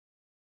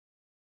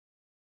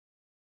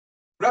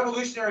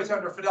revolutionaries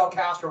under Fidel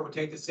Castro would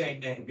take the same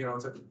name. You know,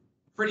 it's a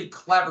pretty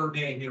clever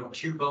name, you know,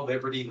 Cuba,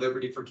 liberty,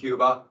 liberty for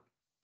Cuba.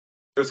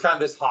 There's kind of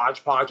this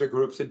hodgepodge of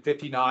groups in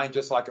 59,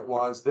 just like it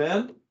was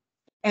then.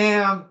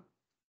 And,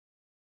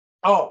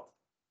 oh,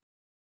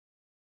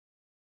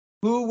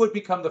 who would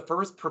become the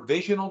first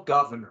provisional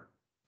governor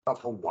of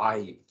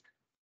Hawaii?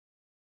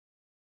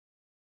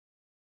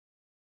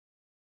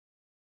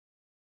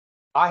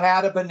 I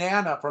had a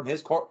banana from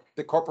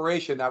the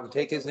corporation that would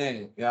take his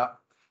name. Yeah.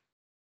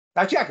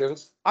 Now check,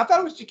 I thought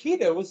it was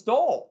Chiquita, it was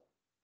Dole.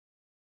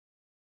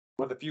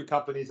 One of the few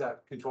companies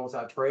that controls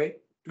that trade.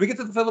 Do we get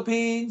to the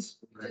Philippines?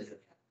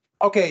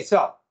 Okay,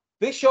 so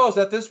this shows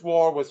that this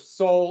war was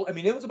sold. I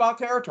mean, it was about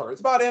territory.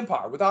 It's about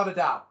empire, without a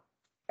doubt.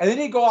 And then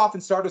he'd go off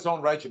and start his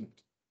own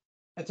regiment.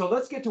 And so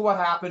let's get to what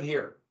happened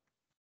here.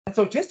 And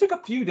so it just took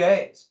a few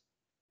days.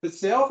 The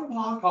sail from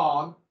Hong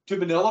Kong to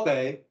Manila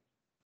Bay,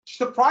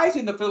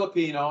 surprising the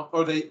Filipino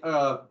or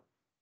the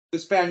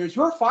Spaniards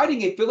who were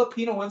fighting a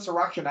Filipino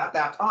insurrection at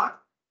that time.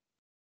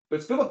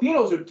 But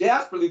Filipinos who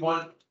desperately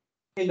want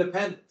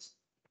independence.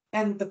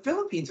 And the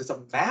Philippines is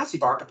a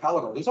massive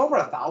archipelago. There's over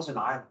 1,000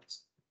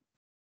 islands.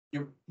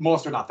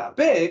 Most are not that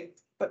big,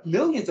 but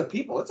millions of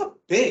people. It's a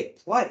big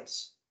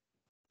place.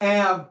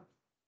 And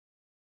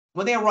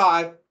when they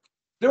arrived,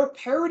 there were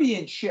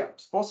parodying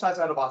ships. Both sides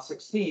had about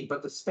 16,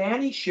 but the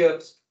Spanish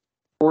ships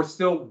were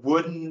still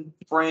wooden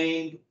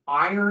framed,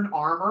 iron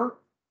armor.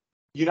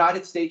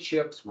 United States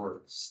ships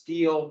were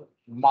steel,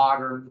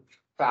 modern,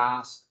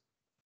 fast.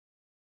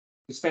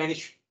 The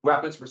Spanish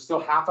weapons were still,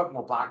 half of them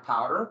were black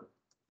powder.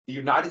 The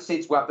United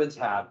States weapons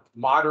had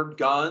modern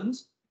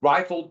guns,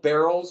 rifled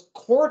barrels,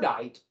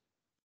 cordite.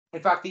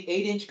 In fact, the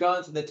 8-inch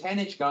guns and the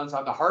 10-inch guns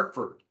on the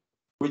Hartford,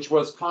 which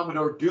was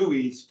Commodore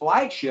Dewey's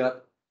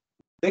flagship,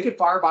 they could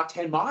fire about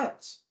 10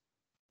 miles.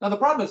 Now, the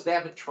problem is they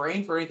haven't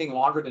trained for anything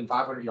longer than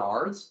 500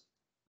 yards.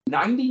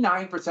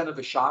 99% of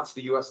the shots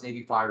the U.S.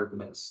 Navy fired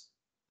missed.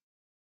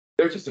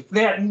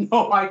 They had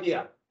no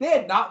idea. They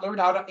had not learned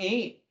how to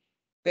aim.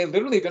 They're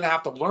literally going to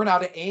have to learn how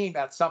to aim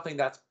at something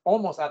that's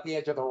almost at the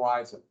edge of the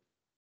horizon.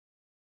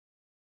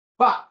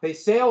 But they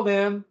sailed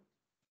in,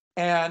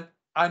 and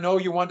I know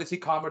you wanted to see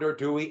Commodore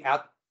Dewey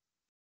at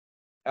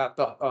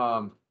the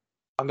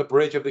on the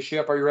bridge of the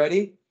ship. Are you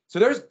ready? So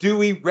there's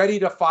Dewey ready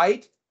to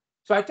fight.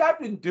 So I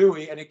typed in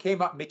Dewey, and it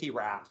came up Mickey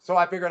Rath. So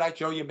I figured I'd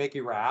show you Mickey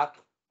Rath.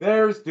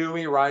 There's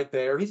Dewey right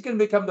there. He's going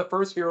to become the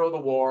first hero of the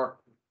war,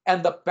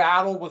 and the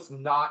battle was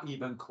not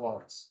even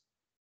close.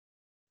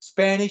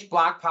 Spanish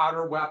black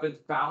powder weapons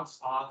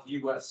bounced off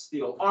U.S.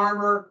 steel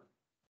armor.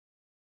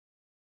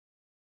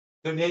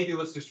 The Navy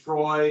was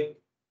destroyed.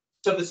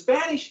 So the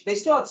Spanish, they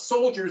still had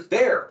soldiers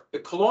there, the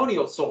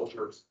colonial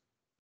soldiers,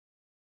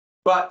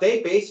 but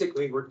they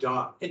basically were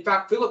done. In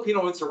fact,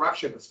 Filipino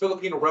insurrectionists,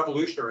 Filipino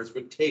revolutionaries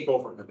would take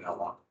over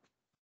Manila.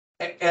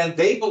 And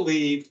they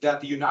believed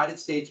that the United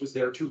States was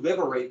there to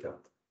liberate them.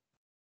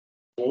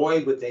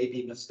 Boy, would they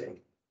be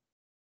mistaken.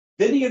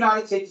 Then the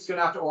United States is going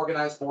to have to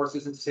organize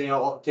forces and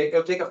sail.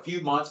 It'll take a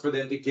few months for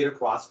them to get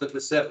across the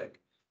Pacific.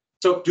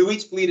 So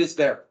Dewey's fleet is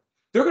there.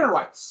 They're going to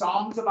write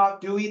songs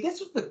about Dewey.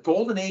 This was the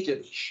golden age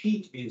of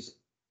sheet music.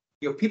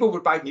 You know, people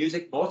would buy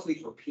music mostly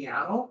for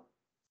piano.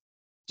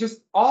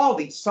 Just all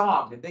these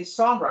songs, and these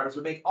songwriters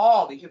would make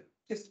all these,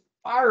 just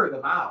fire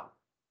them out.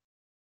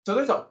 So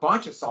there's a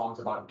bunch of songs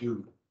about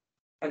Dewey,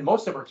 and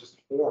most of them are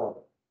just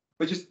horrible,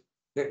 but just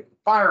they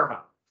fire them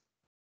out.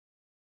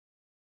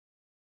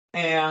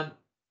 And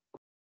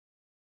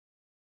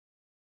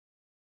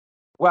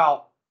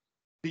well,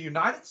 the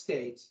United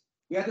States,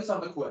 we had this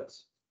on the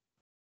quiz.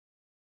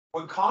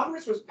 When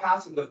Congress was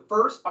passing the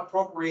first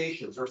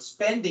appropriations or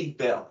spending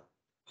bill,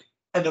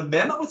 an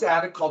amendment was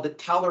added called the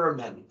Teller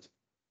Amendment.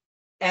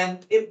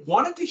 And it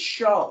wanted to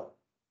show,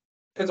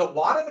 because a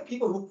lot of the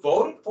people who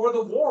voted for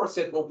the war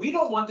said, well, we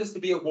don't want this to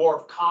be a war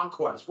of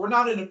conquest. We're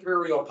not an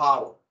imperial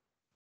power.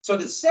 So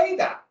to say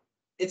that,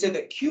 it said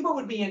that Cuba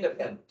would be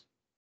independent.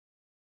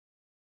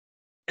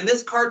 And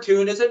this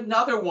cartoon is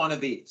another one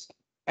of these.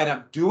 And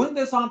I'm doing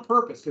this on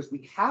purpose because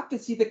we have to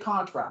see the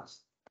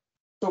contrast.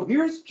 So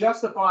here's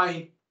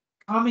justifying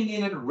coming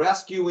in and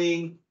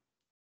rescuing,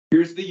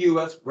 here's the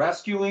U.S.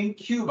 rescuing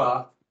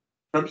Cuba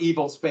from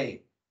evil Spain.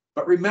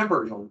 But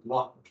remember, you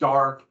know,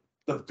 dark,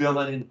 the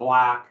villain in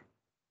black,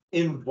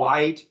 in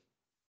white,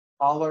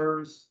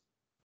 colors,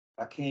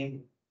 that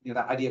came, you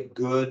know, that idea of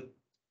good,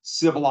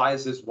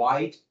 civilized as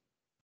white.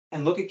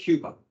 And look at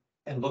Cuba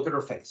and look at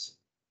her face,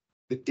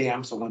 the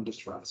damsel in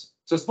distress.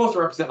 So it's supposed to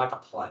represent like a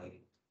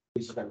play.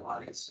 These are their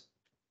eyes.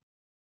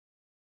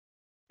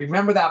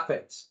 Remember that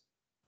face.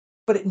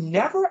 But it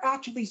never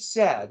actually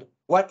said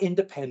what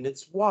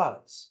independence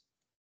was.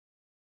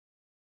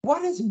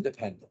 What is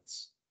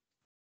independence?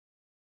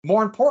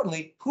 More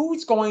importantly,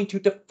 who's going to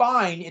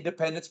define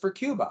independence for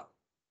Cuba?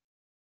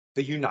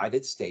 The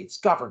United States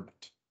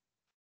government.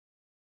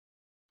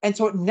 And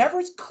so it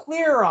never is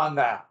clear on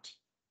that.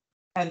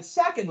 And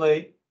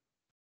secondly,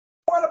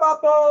 what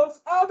about those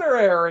other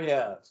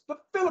areas? The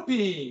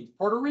Philippines,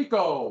 Puerto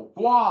Rico,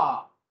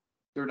 Guam,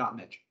 they're not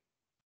mentioned.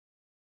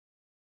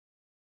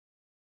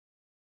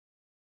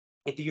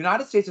 If the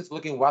United States is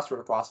looking westward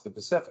across the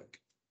Pacific,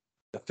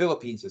 the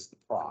Philippines is the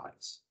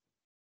prize.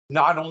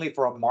 Not only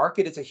for a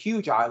market, it's a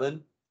huge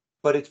island,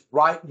 but it's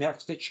right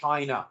next to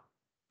China.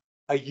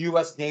 A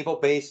U.S. naval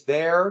base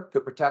there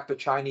could protect the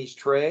Chinese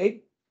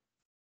trade.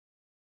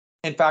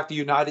 In fact, the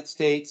United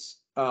States,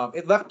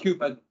 it left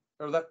Cuba,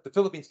 or left the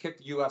Philippines, kicked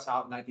the U.S.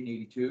 out in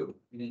 1982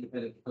 in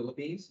independent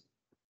Philippines.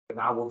 But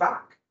now we're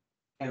back.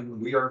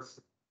 And we are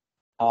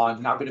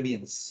now going to be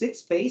in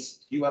 6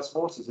 based U.S.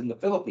 forces in the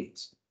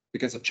Philippines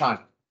because of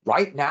China.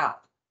 Right now,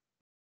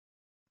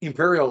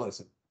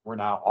 imperialism, we're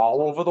now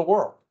all over the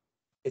world.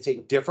 It's a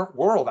different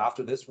world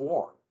after this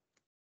war.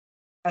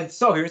 And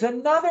so here's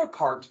another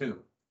cartoon.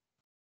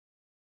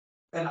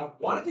 And I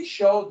wanted to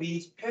show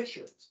these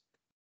pictures.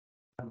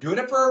 I'm doing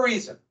it for a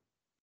reason.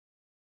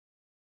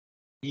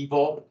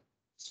 Evil,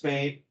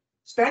 Spain.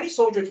 Spanish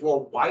soldiers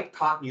wore white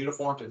cotton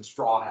uniforms and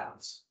straw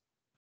hats.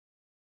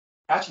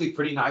 Actually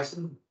pretty nice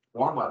in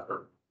warm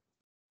weather.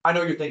 I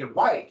know you're thinking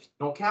white,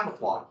 no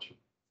camouflage.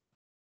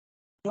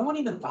 No one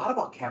even thought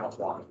about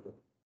camouflage.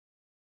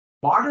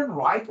 Modern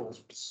rifles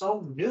were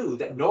so new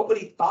that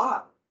nobody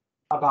thought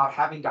about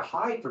having to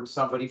hide from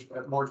somebody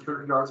more than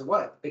 200 yards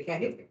away. They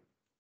can't hit you.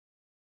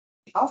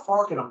 How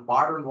far can a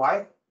modern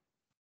rifle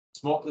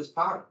smoke this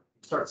powder?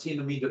 Start seeing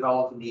them be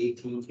developed in the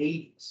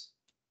 1880s.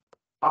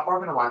 How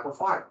far can a rifle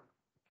fire?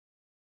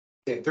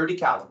 Say 30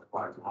 caliber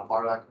rifle. How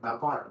far can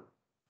that fire?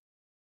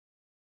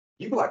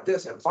 You go like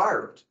this and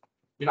fire it.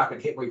 You're not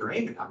going to hit where you're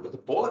aiming at, but the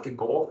bullet can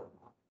go over.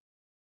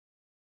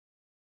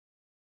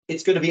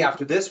 It's going to be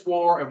after this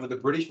war and with the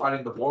British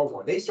fighting the Boer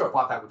War. They still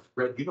thought that with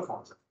red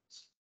uniforms.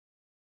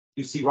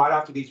 You see, right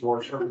after these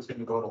wars, everyone's going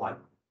to go to like,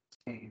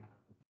 then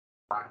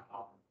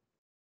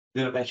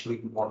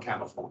eventually more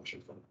camouflage.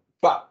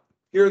 But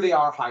here they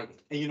are hiding,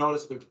 and you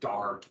notice they're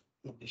dark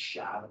in the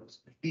shadows,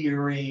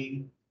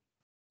 fearing.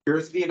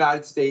 Here's the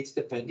United States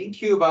defending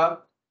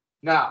Cuba.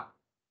 Now,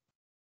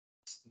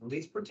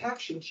 these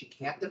protections, she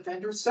can't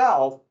defend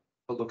herself,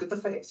 but look at the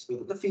face,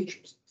 look at the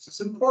features. This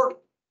is important.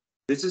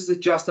 This is to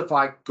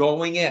justify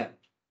going in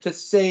to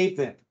save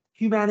them.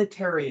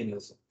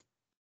 Humanitarianism.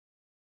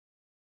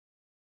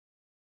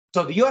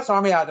 So the U.S.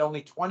 Army had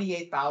only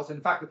 28,000,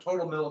 in fact, the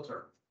total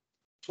military,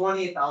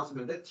 28,000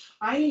 men, the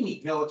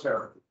tiny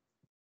military.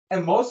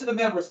 And most of the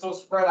men were still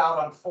spread out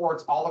on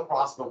forts all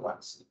across the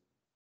West.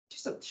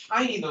 Just a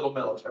tiny little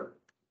military.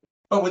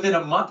 But within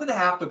a month and a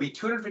half, there'll be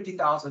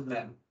 250,000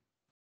 men,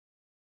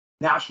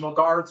 National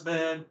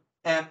Guardsmen,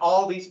 and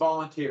all these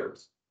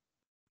volunteers.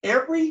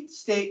 Every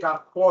state got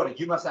a quota.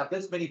 You must have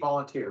this many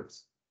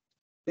volunteers.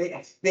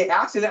 They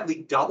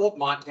accidentally doubled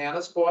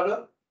Montana's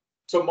quota.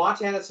 So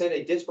Montana sent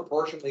a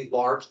disproportionately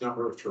large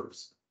number of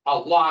troops. A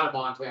lot of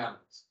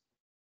Montanans.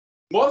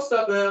 Most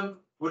of them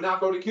would not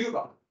go to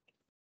Cuba.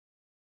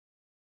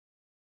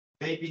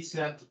 They'd be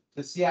sent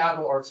to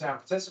Seattle or San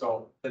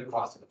Francisco, then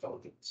across to the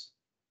Philippines.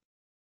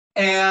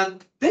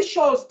 And this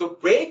shows the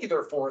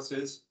regular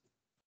forces.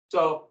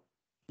 So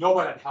no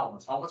one had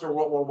helmets. Helmets are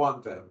World War I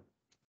thing.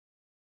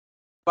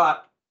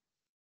 But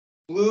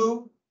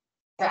blue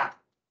cap.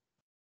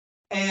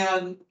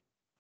 And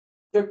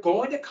they're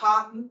going to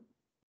cotton,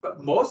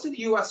 but most of the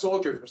U.S.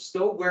 soldiers are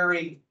still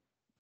wearing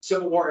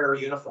Civil War era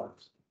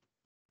uniforms.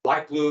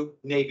 Light blue,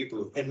 navy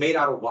blue, and made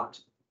out of what?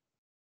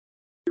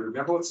 You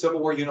remember what Civil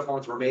War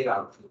uniforms were made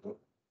out of?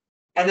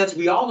 And as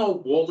we all know,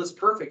 wool is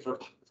perfect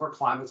for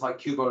climates like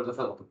Cuba or the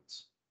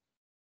Philippines.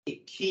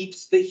 It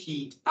keeps the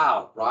heat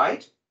out,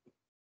 right?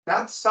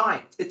 That's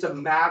science. It's a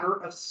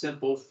matter of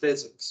simple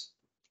physics.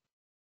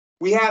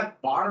 We had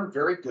modern,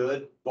 very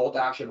good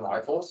bolt-action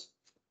rifles,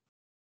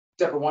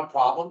 except for one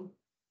problem.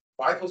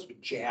 Rifles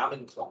would jam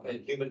in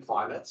humid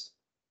climates.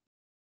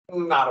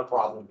 Not a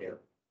problem here.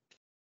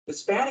 The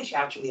Spanish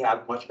actually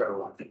had much better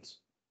rifles.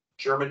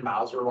 German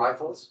Mauser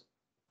rifles.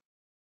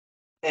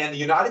 And the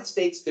United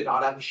States did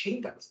not have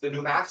machine guns, the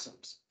new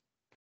Maxims.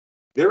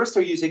 They were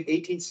still using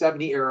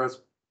 1870 era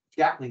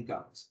Gatling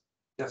guns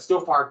that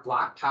still fired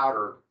black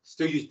powder,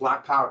 still use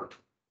black powder,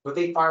 but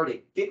they fired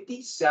a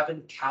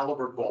 57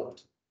 caliber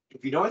bullet.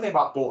 If you know anything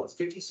about bullets,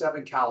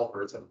 57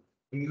 caliber is a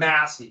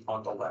massive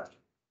on the left.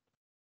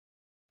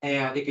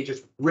 And it could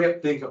just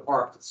rip things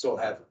apart. It's so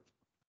heavy.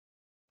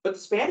 But the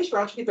Spanish were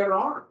actually better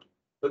armed.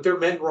 But their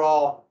men were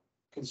all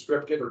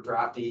conscripted or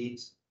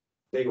draftees.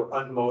 They were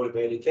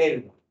unmotivated. They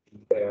didn't want to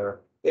be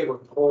there. They were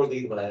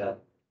poorly led.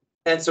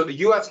 And so the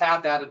U.S.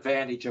 had that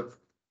advantage of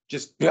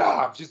just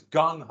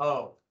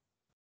gung-ho.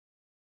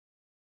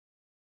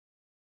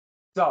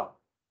 So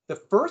the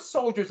first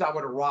soldiers that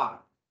would arrive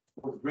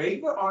were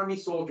regular army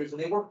soldiers,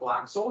 and they were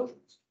black soldiers.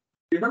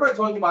 You remember I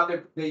told you about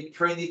they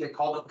trained these, they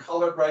called them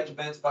colored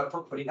regiments, but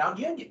for putting down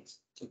Unions.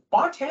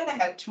 Montana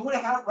had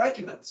 2.5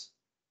 regiments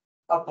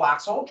of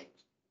black soldiers.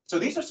 So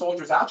these are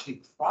soldiers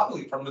actually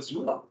probably from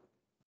Missoula.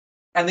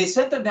 And they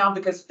sent them down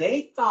because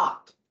they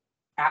thought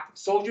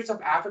soldiers of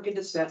African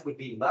descent would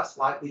be less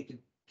likely to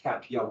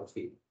catch yellow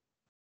fever.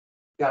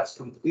 That's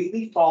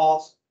completely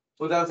false.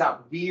 So that was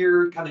that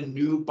weird kind of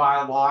new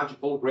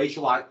biological,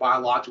 racialized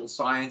biological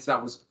science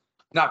that was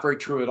not very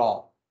true at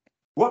all.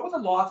 What were the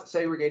laws that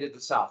segregated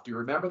the South? Do you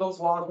remember those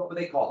laws? What were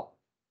they called?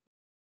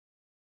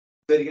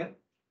 Say it again.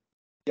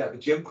 Yeah, the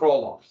Jim Crow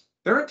laws.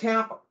 They're in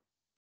Tampa.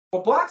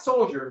 Well, black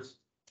soldiers,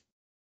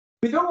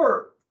 I mean, there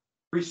were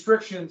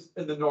restrictions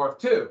in the North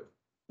too,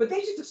 but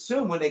they just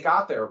assumed when they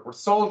got there, we're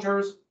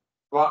soldiers,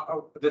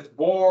 this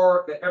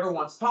war that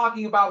everyone's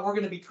talking about, we're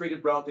going to be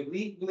treated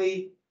relatively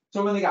equally.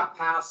 So when they got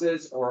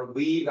passes or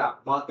leave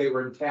that month they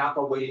were in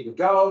Tampa waiting to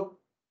go,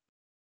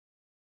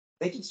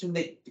 they just assumed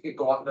they could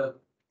go out the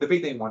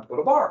big thing, wanted to go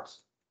to bars.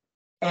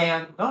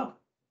 And no,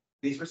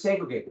 these were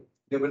segregated.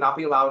 They would not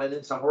be allowed in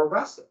and some were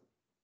arrested.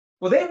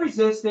 Well, they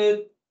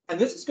resisted, and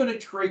this is going to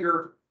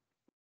trigger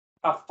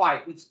a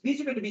fight. These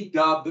are going to be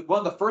dubbed, one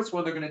of the first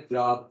one they're going to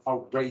dub a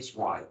race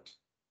riot.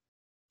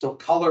 So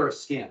color of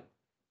skin.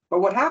 But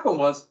what happened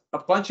was a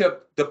bunch of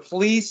the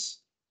police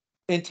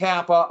in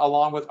Tampa,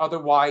 along with other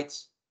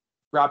whites,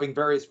 grabbing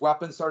various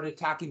weapons, started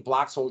attacking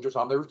black soldiers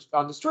on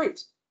the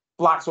streets.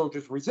 Black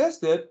soldiers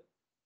resisted.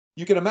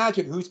 You can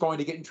imagine who's going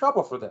to get in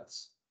trouble for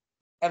this.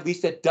 At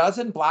least a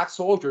dozen black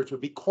soldiers would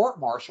be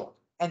court-martialed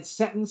and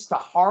sentenced to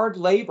hard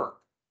labor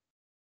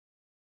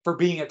for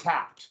being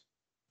attacked.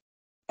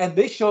 And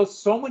this shows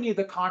so many of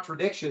the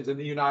contradictions in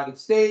the United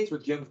States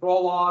with Jim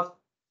Crow laws.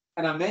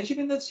 And I'm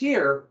mentioning this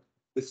here,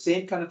 the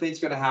same kind of thing's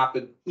going to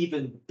happen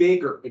even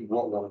bigger in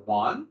World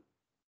War I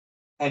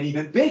and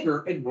even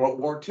bigger in World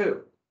War II,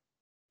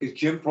 because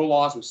Jim Crow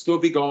laws will still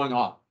be going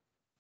on.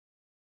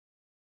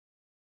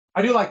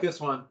 I do like this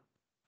one.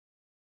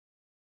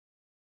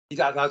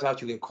 That's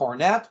actually a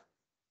cornet,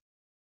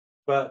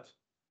 but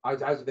I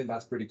think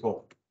that's pretty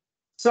cool.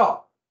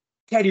 So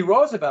Teddy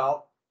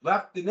Roosevelt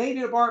left the Navy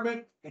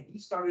Department and he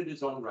started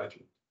his own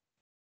regiment.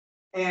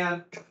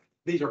 And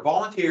these are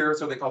volunteers,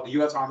 so they call the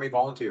U.S. Army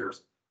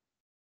Volunteers.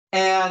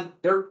 And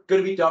they're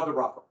going to be dubbed the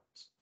Rough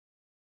Riders.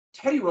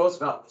 Teddy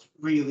Roosevelt was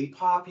really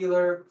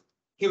popular.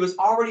 He was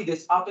already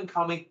this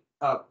up-and-coming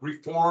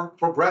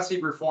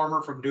progressive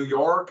reformer from New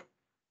York,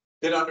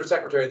 then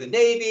Undersecretary of the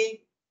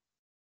Navy.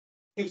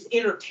 He was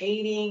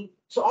entertaining.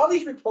 So all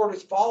these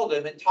reporters followed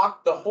him and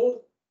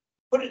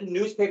put it in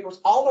newspapers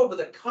all over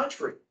the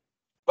country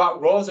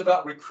about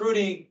Roosevelt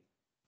recruiting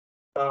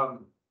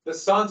the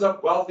sons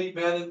of wealthy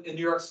men in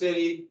New York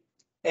City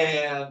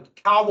and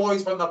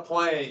cowboys from the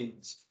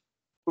plains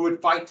who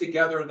would fight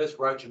together in this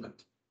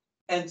regiment.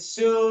 And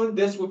soon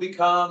this would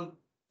become,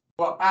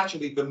 well,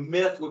 actually the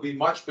myth would be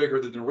much bigger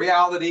than the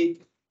reality.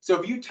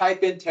 So if you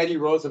type in Teddy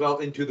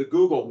Roosevelt into the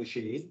Google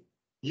machine,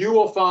 you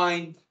will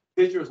find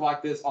pictures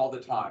like this all the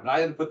time. And I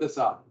didn't put this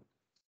up.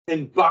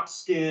 In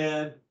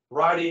buckskin,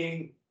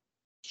 riding,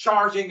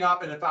 charging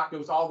up. And in fact, it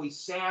was always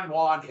San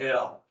Juan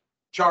Hill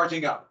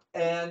charging up.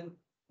 And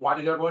why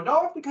did everyone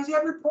know it? Because he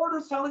had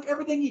reporters telling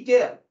everything he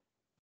did.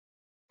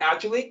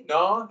 Actually,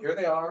 no, here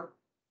they are.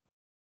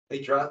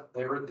 They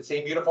were in the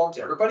same uniforms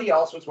everybody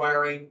else was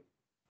wearing.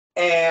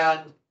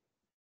 And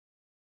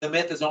the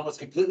myth is almost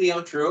completely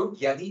untrue.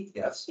 Yet he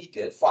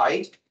did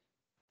fight.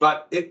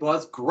 But it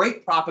was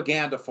great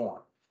propaganda for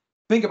him.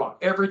 Think about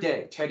it. Every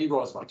day, Teddy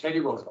Roosevelt,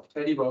 Teddy Roosevelt,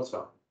 Teddy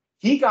Roosevelt.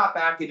 He got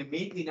back and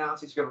immediately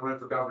announced he's going to run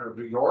for governor of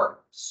New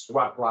York,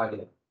 swept right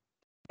in.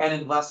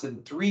 And in less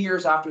than 3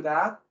 years after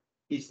that,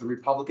 he's the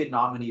Republican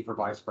nominee for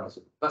vice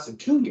president. Less than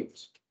 2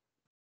 years.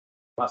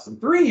 Less than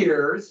 3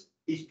 years,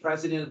 he's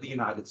president of the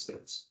United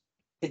States.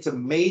 It's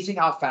amazing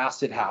how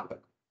fast it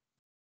happened.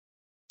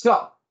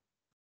 So,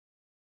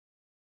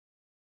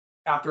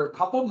 after a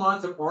couple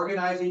months of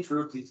organizing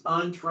troops, these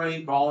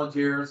untrained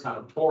volunteers kind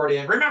of poured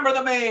in. Remember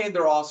the Maine,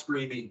 they're all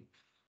screaming.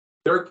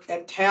 They're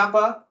at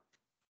Tampa,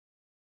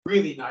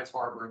 really nice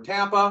harbor in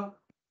Tampa.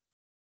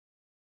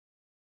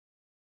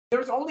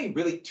 There's only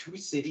really 2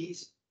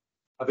 cities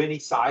of any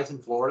size in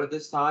Florida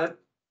this time.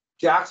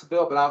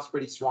 Jacksonville, but that was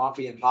pretty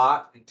swampy and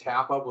hot, and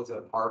Tampa was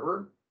a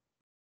harbor.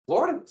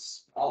 Florida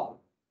was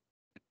small.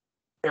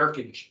 Air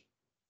conditioning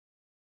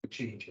would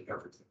change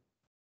everything.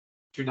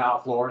 To now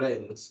Florida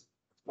is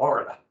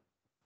Florida.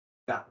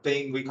 That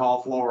thing we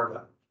call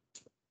Florida.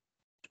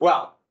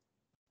 Well,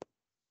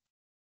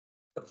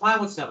 the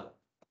plan was simple.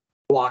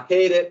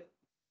 Blockade it.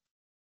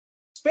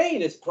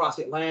 Spain is across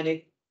the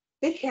Atlantic.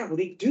 They can't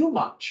really do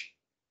much.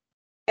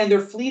 And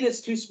their fleet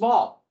is too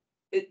small.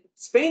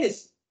 Spain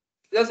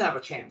doesn't have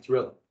a chance,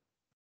 really.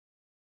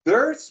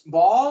 Their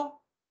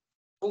small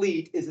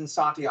fleet is in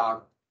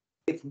Santiago.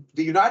 If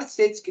the United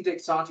States can take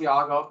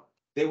Santiago,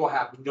 they will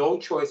have no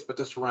choice but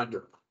to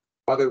surrender.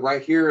 Whether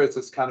right here is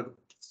this kind of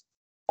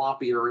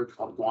swampy area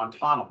called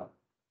Guantanamo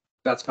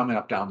that's coming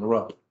up down the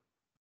road.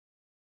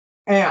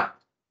 And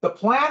the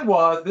plan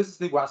was, this is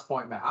the West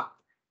Point map.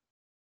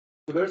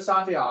 So there's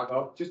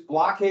Santiago, just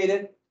blockade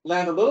it,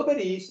 land a little bit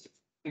east,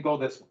 and go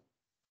this way.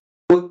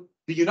 Well,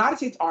 the United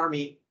States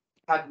Army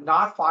had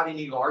not fought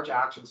any large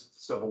actions in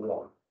the Civil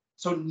War.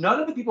 So none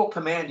of the people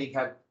commanding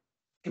had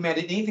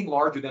commanded anything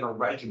larger than a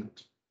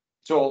regiment.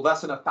 So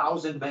less than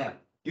 1,000 men,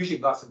 usually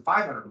less than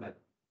 500 men.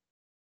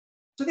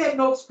 So they had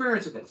no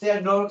experience in this. They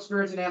had no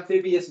experience in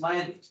amphibious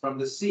landings from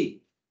the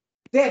sea.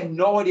 They had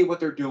no idea what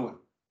they're doing.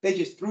 They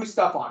just threw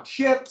stuff on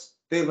ships.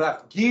 They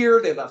left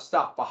gear. They left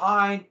stuff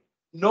behind.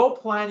 no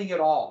planning at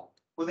all.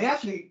 When they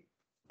actually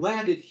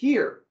landed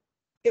here,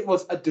 it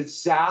was a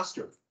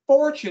disaster.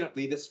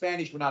 Fortunately, the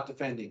Spanish were not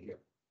defending here.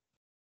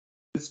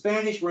 The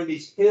Spanish were in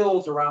these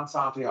hills around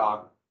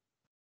Santiago.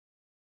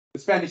 The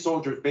Spanish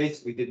soldiers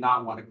basically did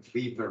not want to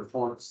leave their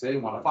forts. They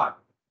didn't want to fight.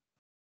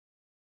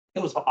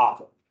 It was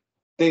awful.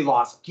 They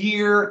lost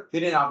gear. They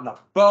didn't have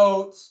enough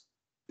boats.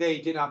 They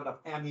didn't have enough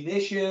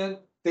ammunition.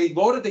 They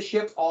loaded the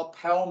ships all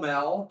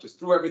pell-mell, just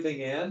threw everything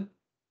in.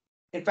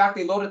 In fact,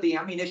 they loaded the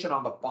ammunition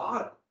on the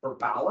bottom for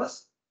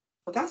ballast.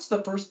 But that's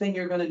the first thing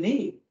you're going to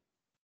need.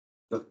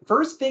 The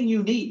first thing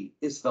you need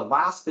is the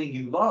last thing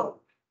you load.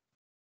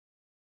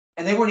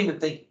 And they weren't even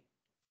thinking.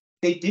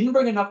 They didn't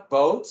bring enough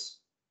boats,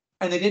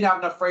 and they didn't have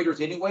enough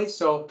freighters anyway,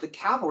 so the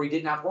cavalry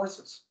didn't have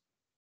horses.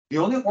 The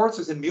only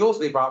horses and mules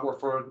they brought were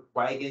for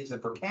wagons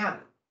and for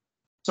cannon.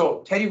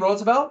 So Teddy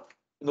Roosevelt,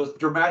 and those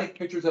dramatic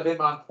pictures of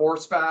him on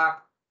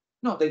horseback,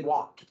 no, they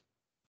walked.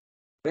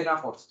 They didn't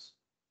have horses.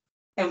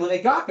 And when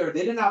they got there,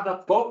 they didn't have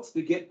enough boats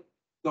to get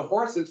the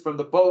horses from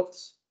the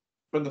boats,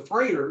 from the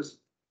freighters,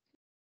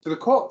 to the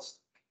coast.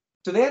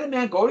 So they had a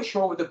man go to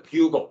shore with a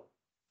bugle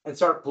and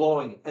start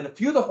blowing it. And a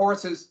few of the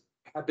horses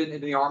have been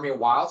in the army a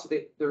while, so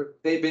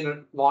they've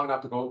been long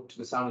enough to go to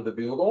the sound of the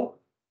bugle.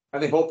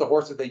 And they hoped the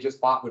horses they just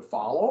bought would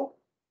follow.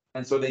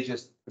 And so they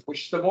just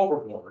pushed them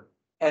overboard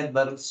and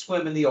let them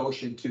swim in the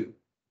ocean too.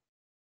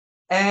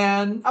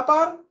 And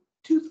about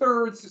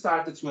 2/3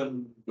 decided to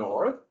swim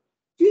north.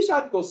 Few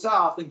decided to go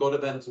south and go to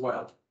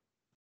Venezuela.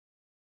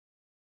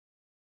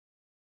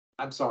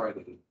 I'm sorry,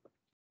 they didn't.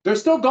 They're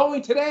still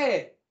going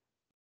today.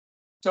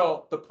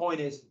 So the point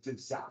is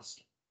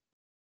disaster.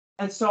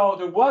 And so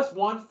there was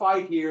one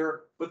fight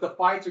here, but the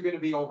fights are going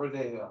to be over the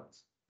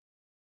hills.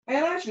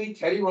 And actually,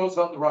 Teddy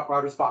Roosevelt and the Rough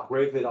Riders fought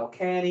bravely at El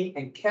Caney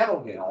and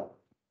Kettle Hill.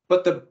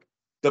 But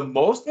the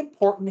most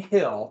important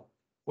hill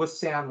was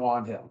San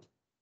Juan Hill.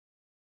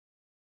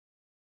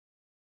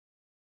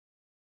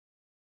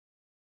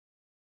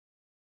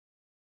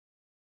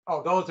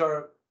 Oh, those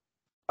are,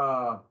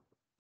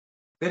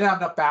 they didn't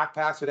have enough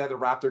backpacks, so they had to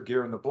wrap their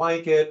gear in the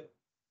blanket.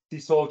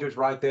 These soldiers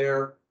right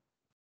there.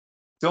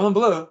 Still in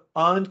blue,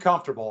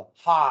 uncomfortable,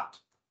 hot.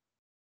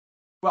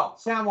 Well,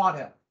 San Juan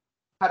Hill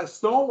had a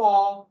stone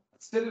wall,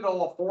 a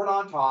citadel, a fort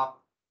on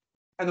top,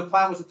 and the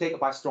plan was to take it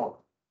by storm.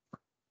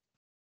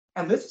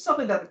 And this is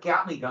something that the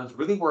Gatling guns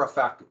really were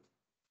effective.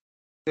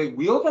 They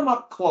wheeled them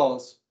up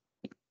close,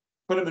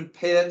 put them in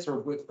pits or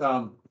with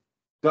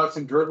ducks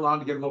and girdle on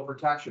to give them a little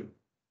protection.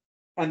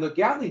 And the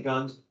Gatling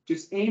guns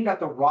just aimed at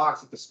the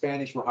rocks that the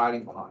Spanish were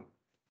hiding behind.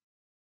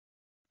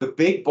 The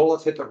big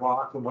bullets hit the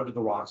rock, and what did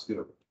the rocks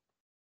do?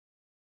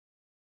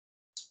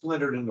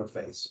 Splintered in their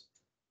face.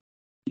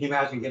 Can you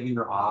imagine getting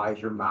your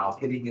eyes, your mouth,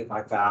 hitting it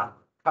like that,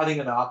 cutting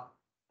it up?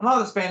 A lot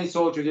of the Spanish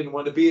soldiers didn't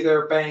want to be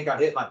there. Bang,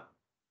 got hit like,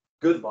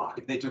 good luck.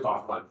 They took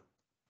off running.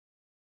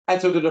 And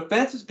so the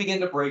defenses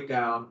began to break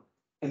down,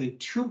 and then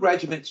 2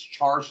 regiments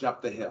charged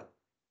up the hill.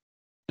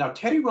 Now,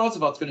 Teddy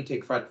Roosevelt's going to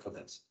take credit for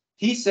this.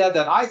 He said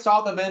that I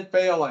saw the men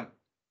failing,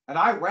 and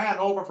I ran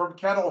over from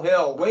Kettle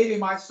Hill, waving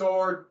my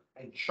sword,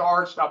 and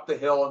charged up the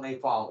hill, and they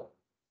followed.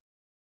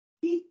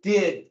 He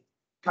did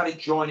kind of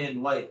join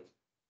in late.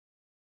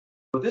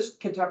 But this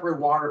contemporary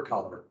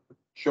watercolor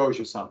shows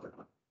you something.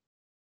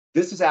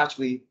 This is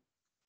actually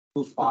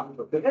who fought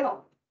up the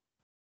hill.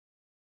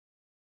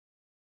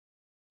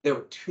 There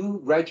were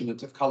 2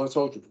 regiments of colored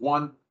soldiers.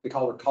 One, they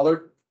call it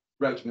colored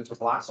regiments or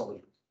black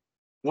soldiers.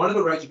 One of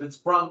the regiments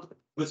from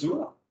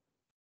Missoula.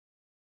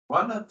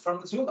 One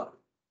from Missoula.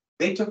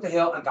 They took the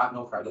hill and got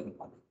no credit.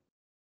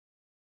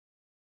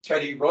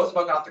 Teddy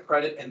Roosevelt got the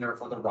credit, and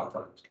therefore the Rough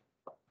Riders.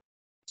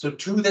 So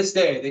to this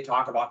day, they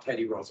talk about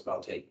Teddy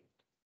Roosevelt taking.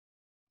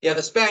 Yeah,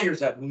 the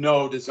Spaniards had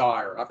no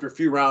desire. After a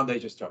few rounds, they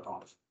just took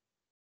off.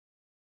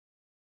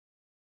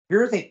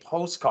 Here's a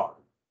postcard.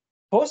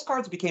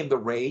 Postcards became the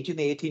rage in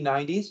the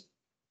 1890s.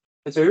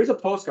 And so here's a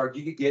postcard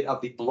you could get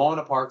of the blown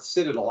apart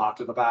citadel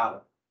after the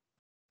battle.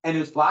 And it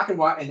was black and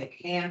white, and they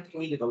hand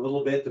painted a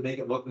little bit to make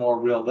it look more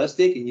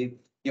realistic. And you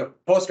know,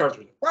 postcards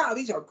were like, wow,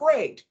 these are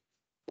great.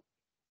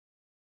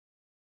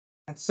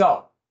 And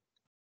so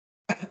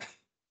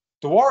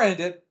the war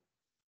ended,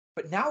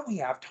 but now we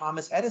have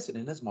Thomas Edison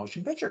in his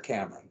motion picture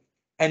camera.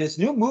 And his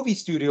new movie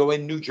studio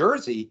in New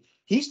Jersey,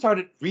 he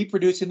started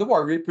reproducing the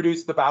war,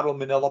 reproduced the Battle of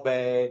Manila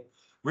Bay,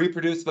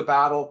 reproduced the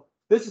battle.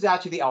 This is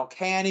actually the El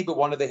Caney, but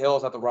one of the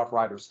hills that the Rough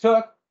Riders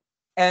took.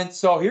 And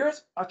so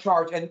here's a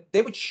charge, and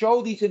they would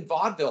show these in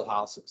vaudeville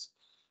houses.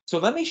 So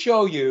let me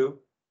show you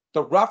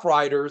the Rough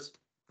Riders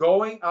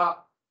going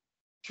up,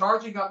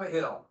 charging up a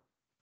hill.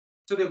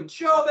 So they would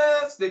show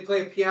this, they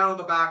play a piano in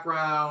the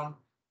background,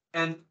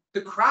 and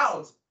the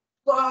crowds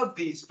love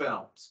these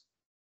films.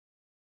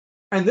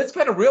 And this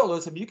kind of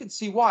realism, you can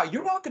see why.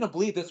 You're not going to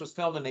believe this was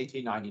filmed in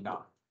 1899.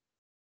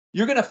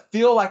 You're going to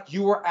feel like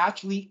you were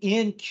actually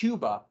in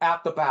Cuba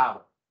at the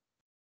battle.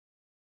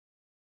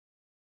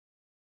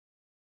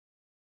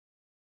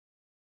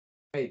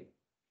 Hey.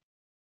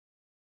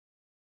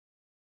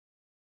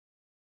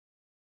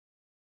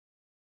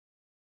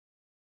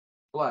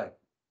 Play.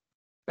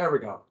 There we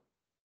go.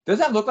 Does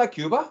that look like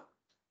Cuba?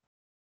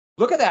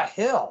 Look at that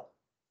hill.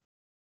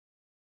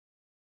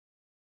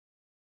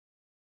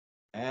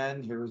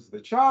 And here's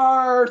the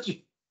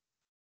charge.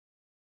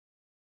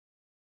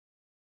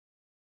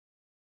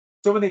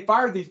 So when they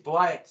fired these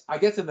blanks, I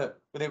guess when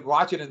they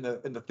watch it in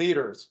the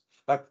theaters,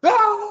 like,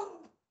 ah!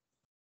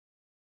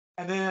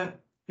 And then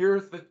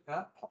here's the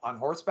on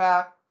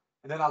horseback,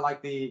 and then I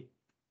like the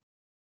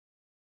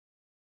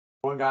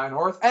one guy on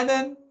horse, and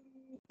then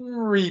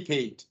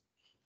repeat.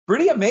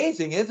 Pretty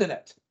amazing, isn't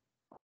it?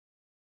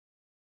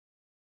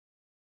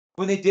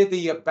 When they did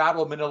the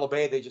Battle of Manila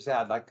Bay, they just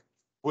had like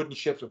wooden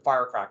ships with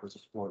firecrackers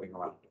exploding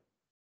around.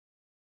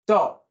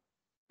 So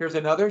here's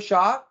another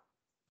shot.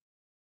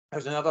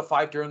 There's another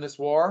fight during this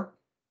war.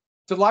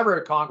 So the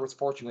Library of Congress,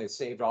 fortunately, has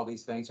saved all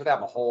these things. So they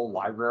have a whole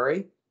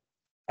library.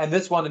 And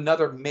this one,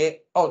 another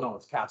oh no,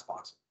 it's cats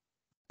boxing.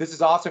 This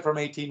is also from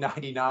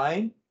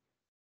 1899.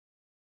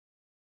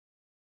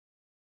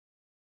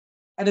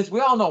 And as we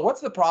all know,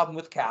 what's the problem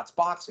with cats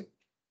boxing?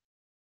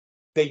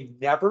 They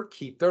never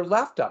keep their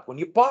left up. When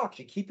you box,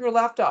 you keep your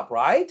left up,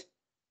 right?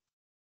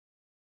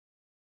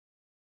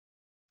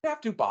 You have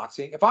to do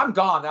boxing. If I'm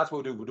gone, that's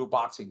what we'll do. We'll do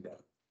boxing day.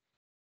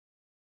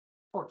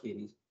 Poor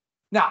kitties.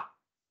 Now,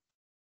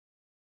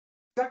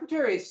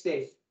 Secretary of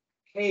State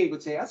Hay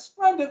would say, a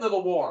splendid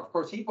little war. Of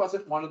course, he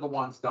wasn't one of the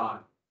ones dying.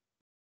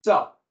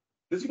 So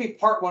this is going to be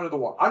part one of the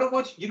war. I don't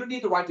want you don't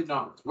need to write the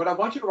numbers. What I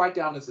want you to write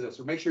down is this,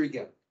 or make sure you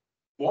get it.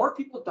 More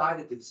people died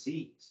of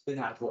disease than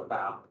natural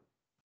battle.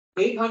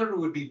 800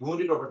 would be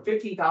wounded, over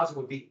 15,000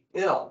 would be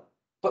ill.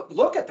 But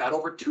look at that,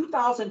 over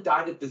 2,000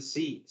 died of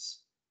disease.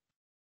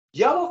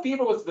 Yellow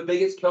fever was the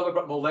biggest killer,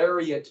 but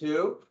malaria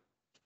too.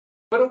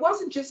 But it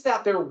wasn't just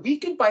that, they're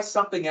weakened by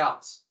something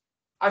else.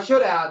 I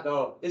should add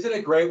though, isn't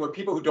it great when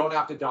people who don't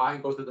have to die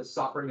and go through the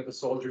suffering of the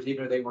soldiers,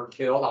 even if they weren't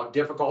killed, how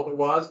difficult it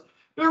was?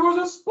 There was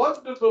a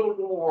splendid little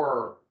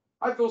war.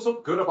 I feel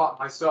so good about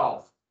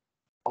myself,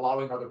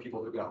 allowing other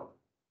people to go.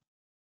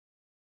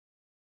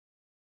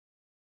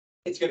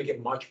 It's going to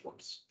get much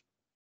worse,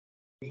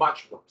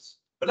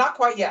 but not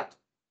quite yet.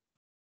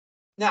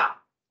 Now,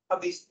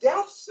 of these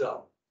deaths,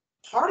 though,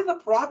 part of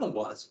the problem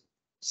was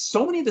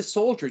so many of the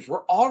soldiers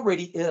were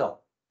already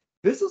ill.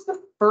 This is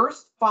the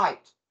first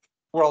fight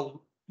where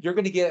you're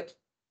going to get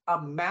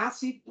a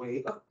massive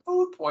wave of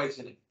food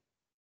poisoning.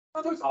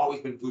 Now, there's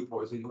always been food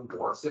poisoning in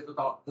war. It's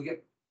difficult to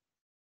get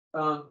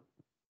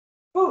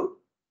food,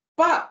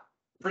 but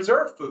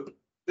preserved food.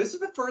 This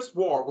is the first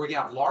war where you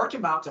have large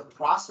amounts of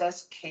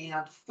processed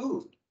canned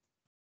food.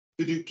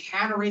 To do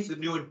canneries, the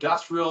new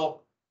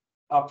industrial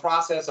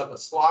process of the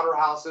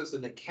slaughterhouses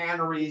and the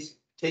canneries,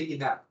 taking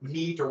that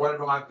meat or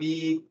whatever it might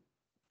be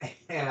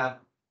and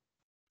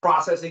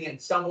processing it in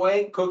some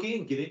way, cooking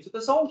and getting it to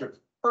the soldiers,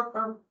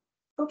 or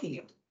cooking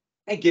it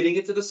and getting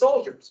it to the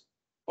soldiers.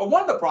 Well,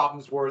 one of the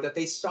problems were that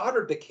they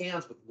soldered the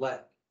cans with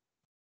lead.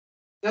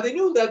 Now, they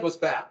knew lead was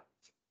bad.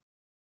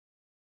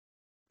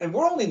 And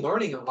we're only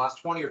learning in the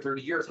last 20 or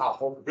 30 years how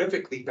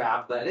horrifically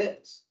bad lead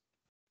is.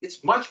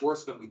 It's much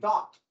worse than we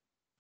thought.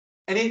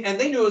 And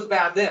they knew it was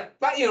bad then,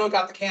 but it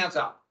got the cans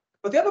out.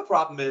 But the other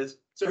problem is,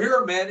 so here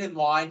are men in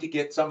line to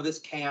get some of this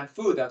canned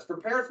food that's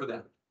prepared for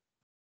them.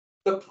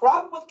 The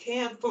problem with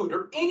canned food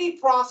or any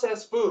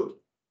processed food,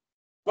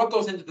 what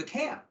goes into the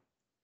can?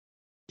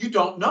 You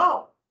don't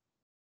know.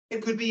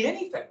 It could be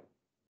anything.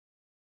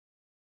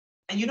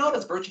 And you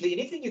notice virtually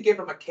anything you get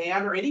from a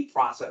can or any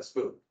processed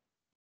food,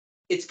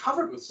 it's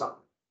covered with something.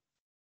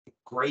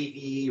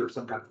 Gravy or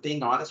some kind of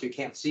thing on it so you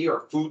can't see,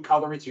 or food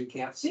colorants you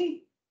can't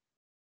see.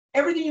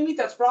 Everything you eat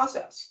that's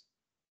processed.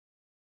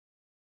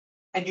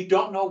 And you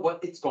don't know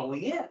what it's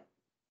going in.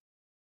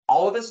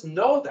 All of us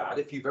know that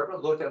if you've ever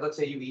looked at, let's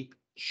say you eat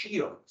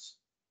Cheetos,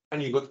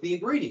 and you look at the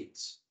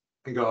ingredients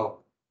and go,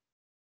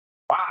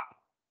 wow,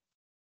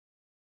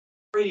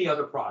 or any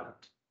other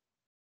product.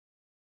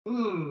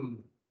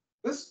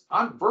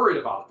 I'm worried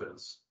about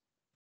this.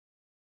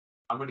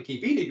 I'm going to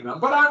keep eating them,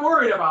 but I'm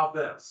worried about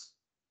this.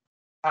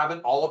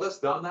 Haven't all of us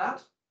done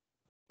that?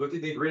 Looked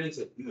at the ingredients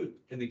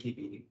and then keep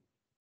eating.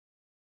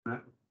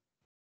 Right?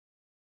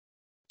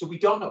 So we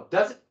don't know.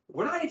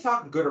 We're not even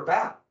talking good or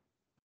bad.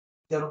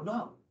 They don't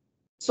know.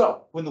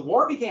 So when the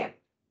war began,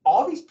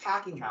 all these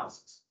packing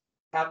houses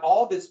had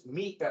all this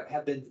meat that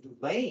had been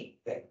laying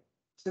there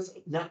since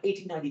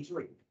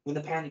 1893, when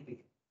the panic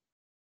began.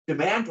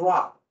 Demand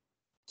dropped.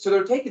 So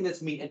they're taking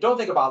this meat, and don't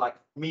think about like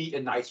meat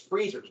in nice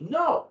freezers.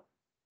 No,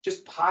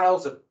 just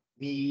piles of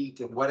meat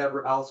and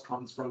whatever else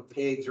comes from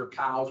pigs or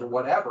cows or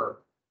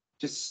whatever,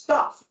 just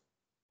stuff.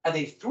 And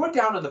they threw it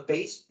down in the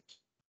basement,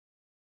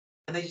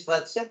 and they just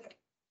let it sit there.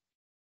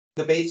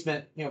 The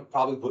basement,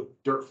 probably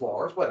put dirt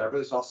floors, whatever,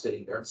 it's all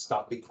sitting there and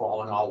stuff be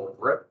crawling all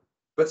over it,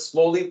 but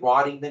slowly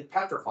rotting, then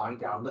petrifying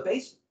down in the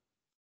basement.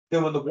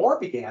 Then when the war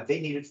began,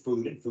 they needed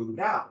food and food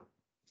now.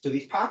 So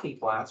these packing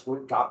plants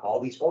got all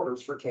these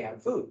orders for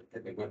canned food.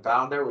 And they went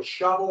down there with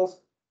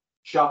shovels,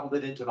 shoveled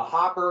it into the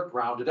hopper,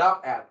 ground it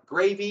up, added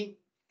gravy,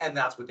 and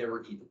that's what they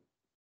were eating.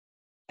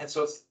 And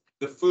so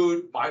the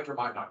food might or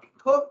might not be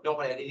cooked. No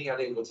one had any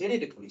idea what's in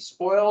it. It could be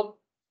spoiled.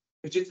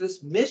 It's just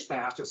this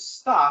mishmash of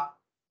stuff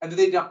And then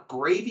they dump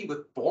gravy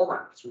with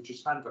borax, which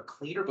is kind of a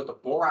cleaner, but the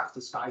borax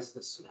disguises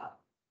the smell.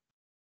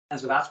 And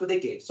so that's what they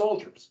gave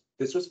soldiers.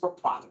 This was for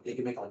profit. They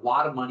could make a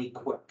lot of money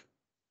quick.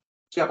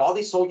 So you have all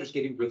these soldiers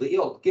getting really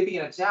ill. Give you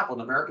an example,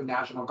 an American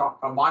National Guard,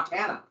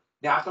 Montana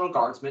National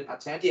Guardsman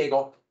at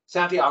Santiago,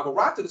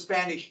 right after the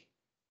Spanish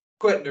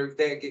quit,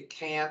 they get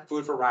canned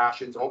food for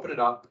rations, open it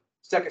up,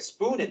 stick a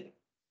spoon in it,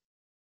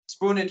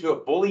 spoon into a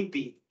bully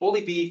beef.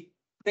 Bully beef,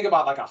 think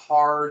about like a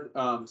hard,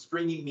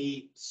 stringy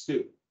meat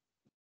stew.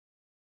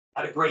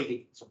 Had a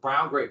gravy, it's a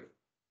brown gravy.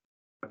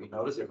 Have you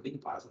noticed everything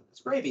plastic?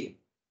 It's gravy.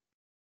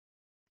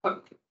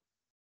 Dug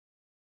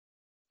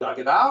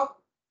it out.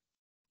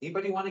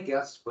 Anybody want to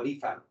guess what he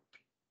found?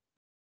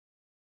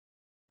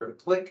 Heard a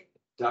click,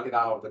 dug it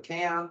out of the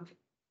can.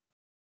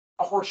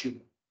 A horseshoe.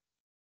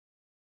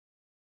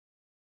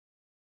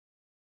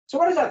 So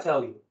what does that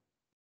tell you?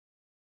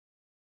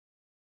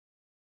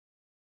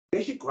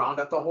 They should ground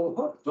up the whole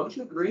hook. Don't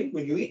you agree?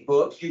 When you eat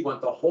hooks, you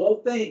want the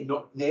whole thing,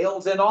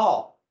 nails and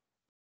all.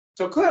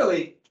 So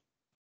clearly,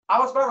 I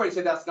was about ready to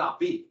say that's not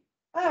beef.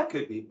 That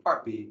could be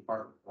part beef,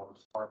 part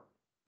horse, part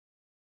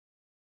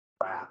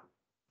rat.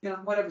 You know,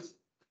 whatever's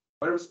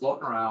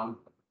floating around.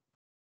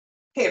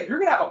 Hey, if you're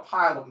gonna have a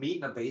pile of meat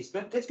in the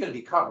basement, it's gonna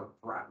be covered with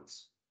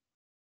rats.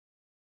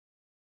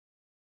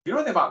 If you know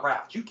anything about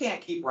rats, you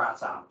can't keep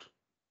rats out.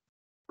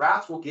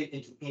 Rats will get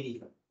into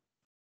anything.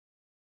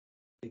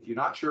 If you're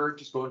not sure,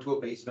 just go into a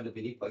basement of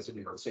any place in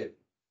New York City.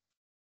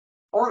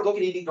 Or look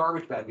at any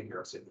garbage bag in New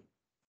York City.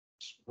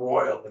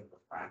 Spoiled with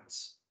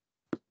rats.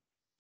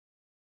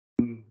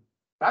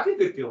 That'd be a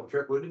good field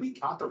trip, wouldn't it be?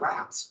 Count the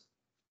rats.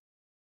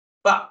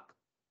 But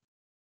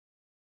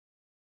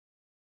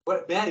what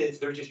it meant is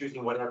they're just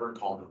using whatever and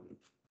calling them.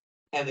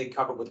 And they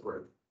cover it with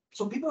gravy.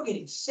 So people are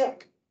getting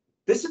sick.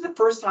 This is the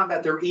first time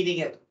that they're eating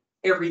it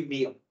every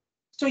meal.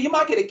 So you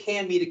might get a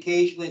canned meat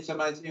occasionally, and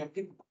sometimes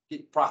people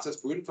get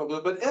processed food and feel a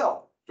little bit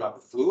ill. Drop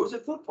the flu, or is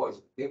it food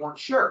poisoning? They weren't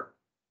sure.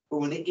 But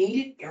when they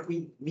ate it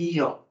every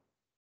meal,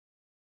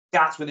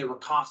 that's when they were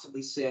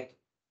constantly sick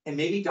and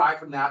maybe die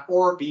from that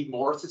or be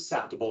more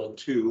susceptible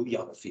to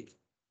yellow fever.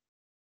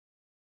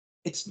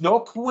 It's no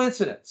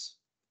coincidence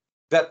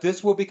that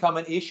this will become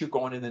an issue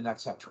going in the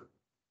next century.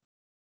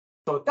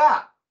 So with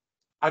that,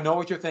 I know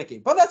what you're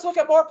thinking, but let's look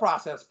at more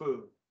processed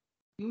food.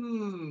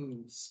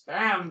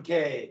 Spam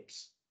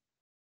cakes.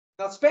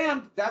 Now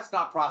spam, that's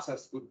not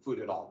processed food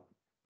at all.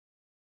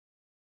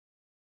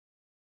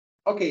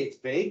 Okay, it's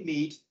vague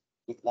meat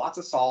with lots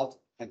of salt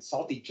and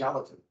salty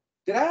gelatin.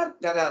 Did I add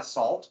that has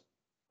salt?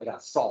 It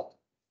has salt.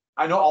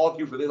 I know all of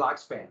you really like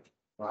spam,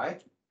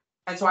 right?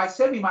 And so I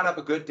said we might have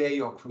a good day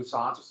on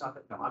croissants or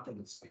something. No, I'm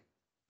thinking spam.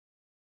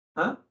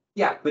 Huh?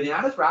 Yeah,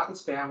 bananas wrapped in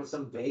spam with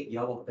some vague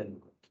yellow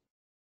thing.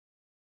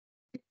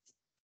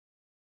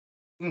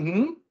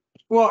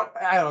 Well,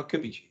 I don't know, it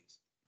could be cheese.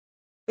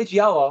 It's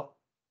yellow.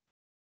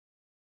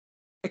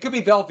 It could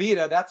be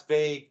Velveeta, that's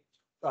vague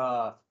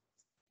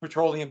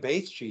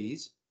petroleum-based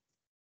cheese.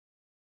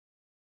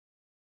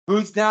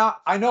 Foods now,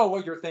 I know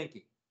what you're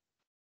thinking.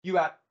 You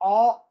had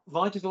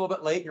lunch is a little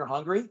bit late and you're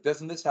hungry.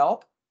 Doesn't this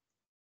help?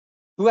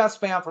 Who has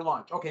spam for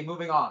lunch? Okay,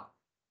 moving on.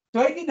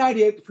 So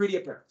 1898, the Treaty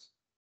of Paris.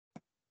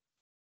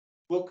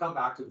 We'll come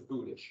back to the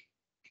food issue.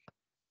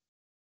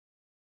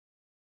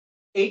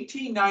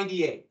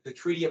 1898, the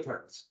Treaty of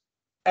Paris.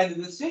 And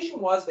the decision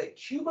was that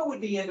Cuba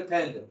would be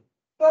independent.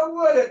 But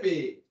would it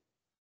be?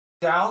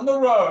 Down the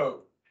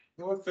road,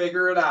 we'll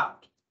figure it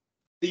out.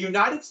 The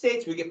United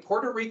States would get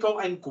Puerto Rico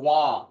and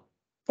Guam.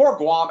 Poor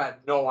Guam had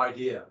no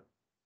idea.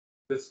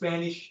 The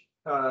Spanish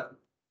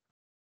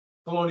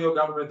colonial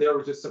government there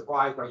was just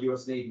surprised by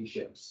U.S. Navy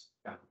ships.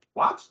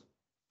 What?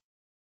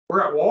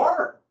 We're at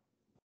war?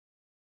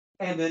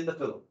 And then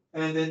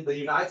the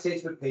United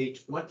States would pay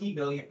 $20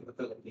 million for the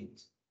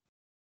Philippines.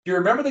 Do you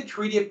remember the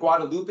Treaty of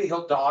Guadalupe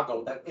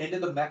Hidalgo that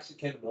ended the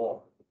Mexican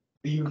War?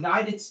 The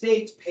United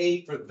States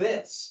paid for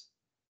this.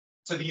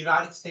 So the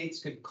United States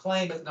could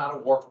claim it's not a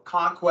war for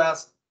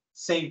conquest.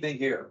 Same thing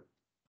here.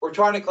 We're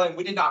trying to claim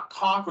we did not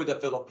conquer the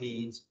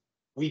Philippines.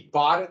 We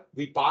bought it.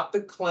 We bought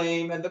the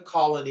claim and the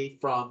colony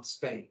from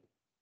Spain.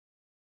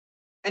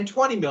 And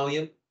 $20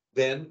 million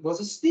then was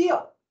a steal.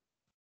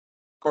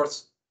 Of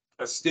course,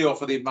 a steal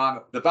for the amount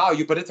of the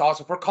value, but it's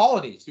also for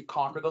colonies to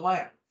conquer the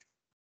land.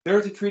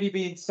 There's a treaty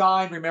being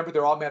signed. Remember,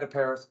 they're all met at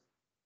Paris.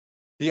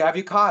 Have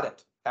you caught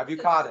it? Have you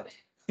caught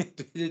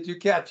it? Did you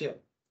catch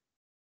it?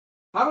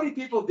 How many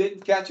people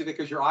didn't catch it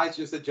because your eyes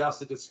just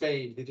adjusted to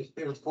Spain?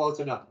 It was close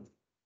enough.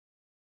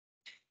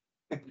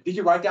 Did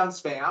you write down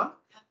spam?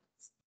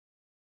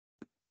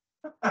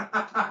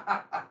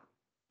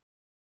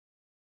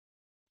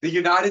 The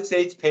United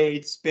States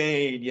paid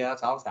Spain.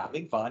 Yes, I was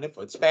having fun and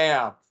put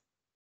spam.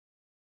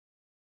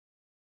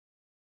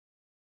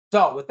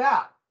 So with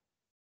that,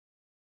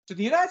 so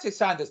the United States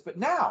signed this, but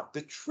now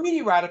the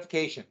treaty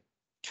ratification,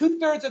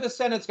 2/3 of the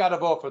Senate's got to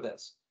vote for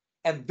this.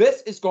 And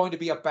this is going to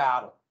be a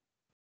battle.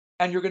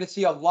 And you're going to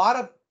see a lot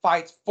of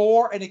fights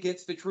for and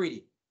against the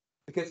treaty.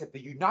 Because if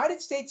the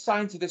United States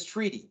signs this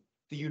treaty,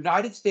 the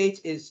United States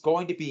is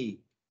going to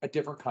be a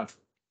different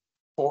country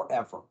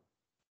forever.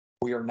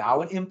 We are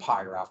now an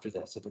empire after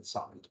this, if it's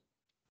signed.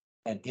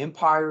 And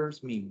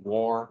empires mean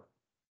war,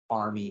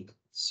 army,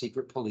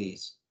 secret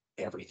police,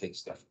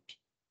 everything's different.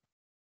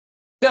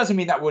 Doesn't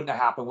mean that wouldn't have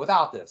happened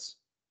without this,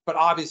 but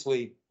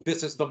obviously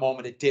this is the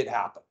moment it did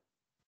happen.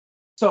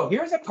 So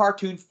here's a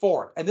cartoon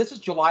for it, and this is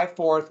July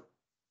 4th,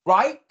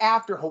 right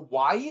after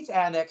Hawaii is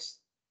annexed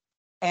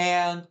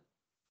and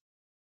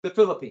the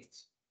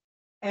Philippines.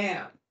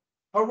 And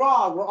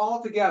hurrah, we're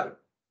all together.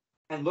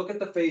 And look at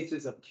the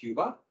faces of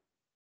Cuba,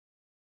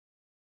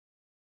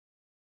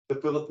 the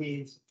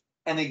Philippines,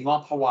 and they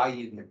lump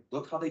Hawaii in there.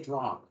 Look how they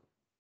draw them.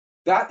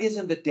 That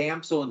isn't the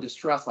damsel in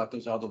distress like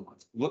those other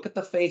ones. Look at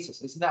the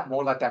faces. Isn't that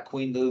more like that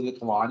Queen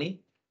Liliuokalani?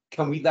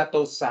 Can we let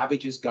those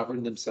savages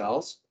govern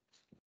themselves?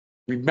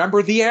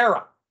 Remember the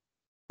era.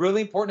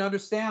 Really important to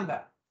understand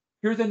that.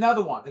 Here's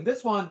another one. And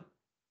this one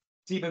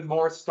is even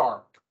more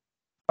stark.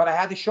 But I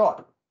had to show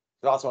it.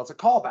 It also has a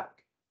callback.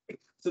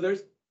 So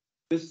this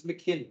is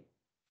McKinley,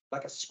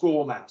 like a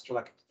schoolmaster,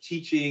 like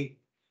teaching,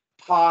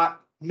 taught,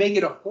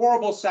 making a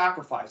horrible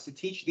sacrifice to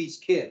teach these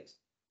kids.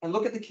 And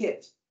look at the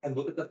kids and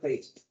look at the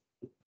faces.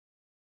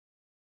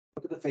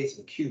 Look at the face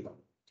of Cuba,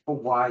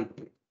 Hawaii,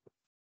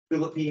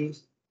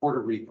 Philippines, Puerto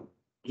Rico.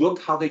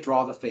 Look how they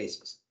draw the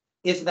faces.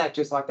 Isn't that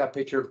just like that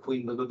picture of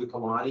Queen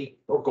Liliuokalani,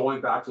 or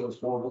going back to those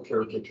horrible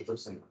caricatures of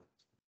Saint?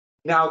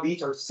 Now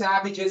these are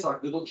savages,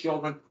 like little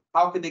children.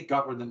 How can they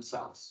govern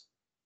themselves?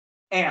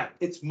 And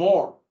it's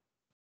more.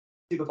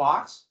 See the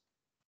box?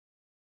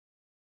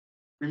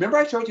 Remember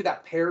I showed you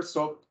that pear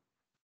soap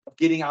of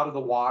getting out of the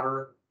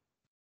water?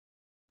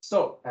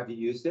 So have you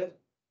used it?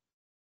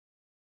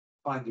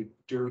 Find the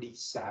dirty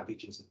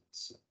savages in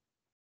this.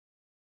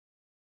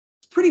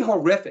 It's pretty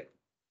horrific,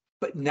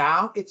 but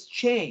now it's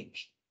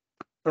changed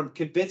from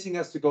convincing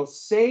us to go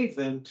save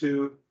them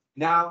to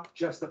now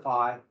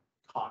justify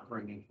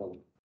conquering and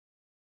killing.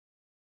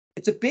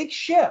 It's a big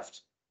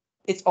shift.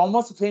 It's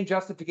almost the same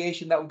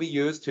justification that will be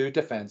used to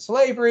defend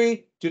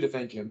slavery, to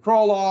defend Jim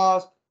Crow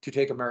laws, to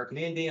take American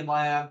Indian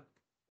land.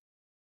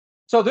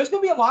 So there's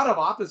going to be a lot of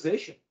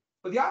opposition.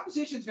 But the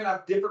opposition is going to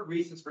have different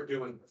reasons for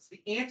doing this.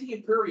 The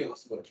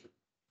anti-imperialist literature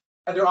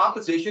and their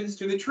oppositions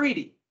to the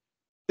treaty.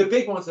 The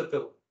big one's the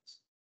Philippines.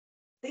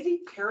 They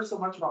didn't care so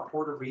much about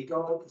Puerto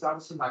Rico because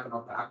obviously not in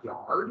our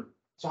backyard.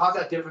 So how's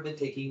that different than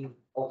taking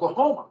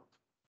Oklahoma?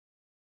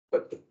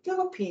 But the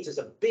Philippines is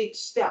a big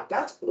step.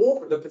 That's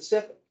over the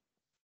Pacific.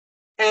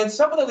 And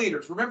some of the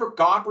leaders, remember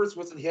Gompers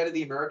was the head of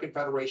the American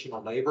Federation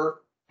of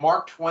Labor.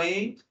 Mark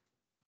Twain,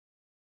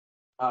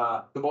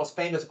 the most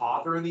famous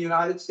author in the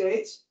United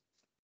States.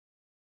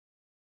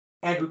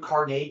 Andrew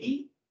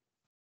Carnegie.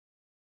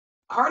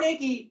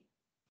 Carnegie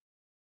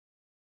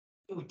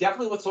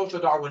definitely was social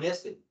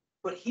Darwinistic,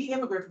 but he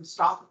immigrated from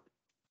Scotland.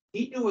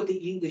 He knew what the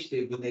English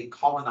did when they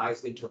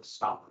colonized and took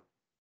Scotland.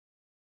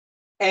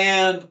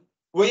 And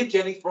William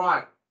Jennings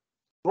Bryan.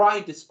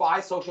 Bryan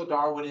despised social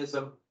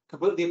Darwinism,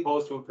 completely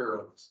opposed to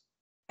imperialism.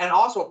 And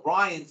also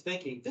Bryan's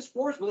thinking, this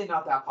war is really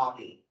not that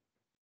popular.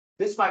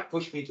 This might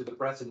push me to the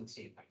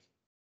presidency.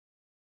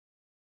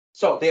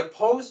 So they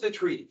opposed the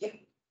treaty. Yeah.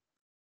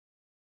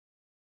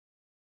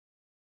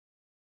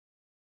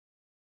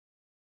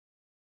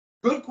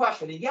 Good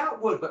question. And yeah, it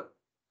would, but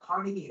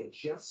Carnegie had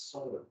just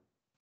sold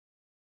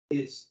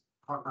his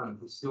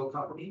steel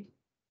company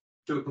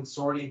to a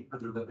consortium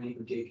under the Bank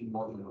of J.P.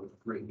 Morgan, of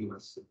great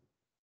U.S.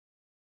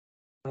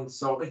 And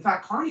so, in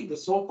fact, Carnegie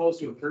was so close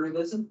to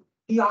imperialism,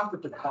 he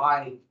offered to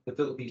buy the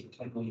Philippines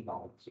for $10 million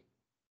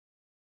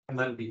and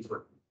let it be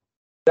free.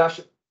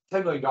 That's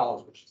 $10 million,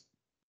 which is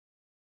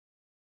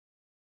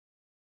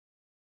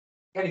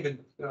can't even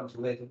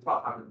relate to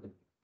about $100 million.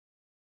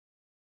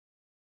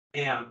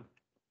 And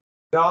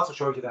that also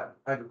shows you that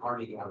Andrew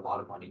Carnegie had a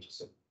lot of money to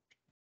save.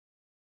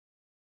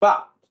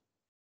 But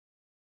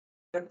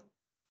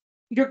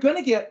you're going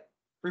to get,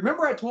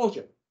 remember I told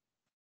you,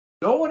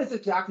 no one is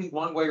exactly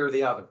one way or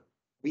the other.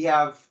 We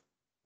have,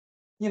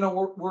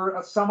 we're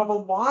a sum of a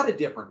lot of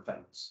different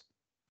things.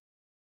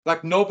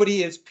 Like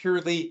nobody is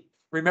purely,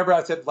 remember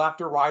I said left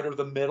or right or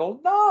the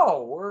middle?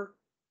 No, we're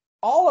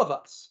all of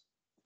us.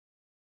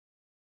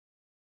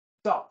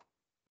 So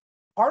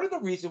part of the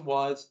reason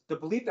was the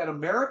belief that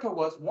America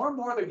was more and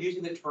more they're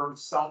using the term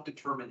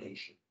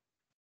self-determination.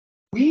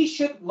 We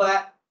should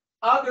let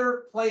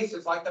other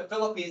places like the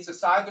Philippines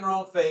decide their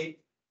own fate,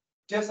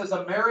 just as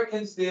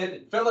Americans did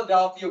in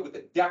Philadelphia with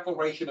the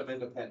Declaration of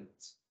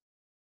Independence.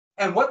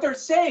 And what they're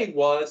saying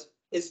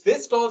is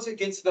this goes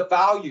against the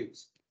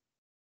values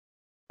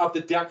of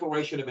the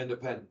Declaration of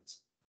Independence.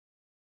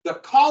 The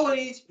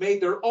colonies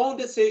made their own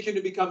decision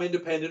to become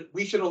independent.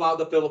 We should allow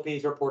the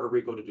Philippines or Puerto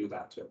Rico to do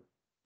that too.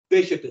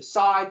 They should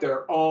decide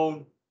their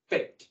own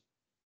fate.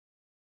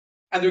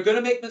 And they're going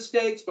to make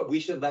mistakes, but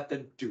we should let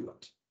them do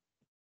it.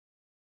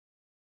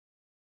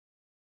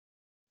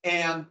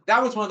 And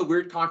that was one of the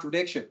weird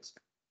contradictions.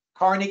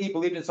 Carnegie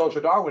believed in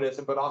social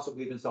Darwinism, but also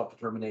believed in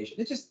self-determination.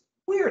 It's just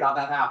weird how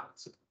that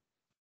happens.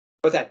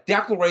 But that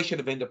Declaration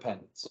of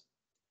Independence.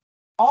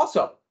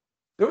 Also,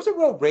 there was a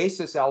real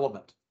racist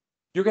element.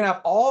 You're going to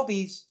have all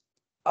these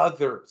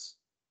others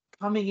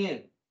coming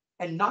in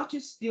And not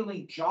just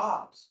stealing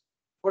jobs,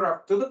 but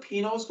are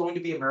Filipinos going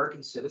to be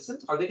American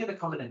citizens? Are they going to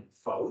come in and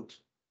vote?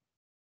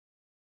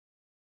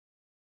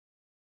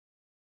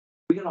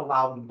 We're going to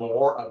allow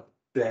more of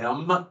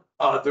them,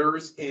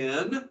 others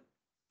in.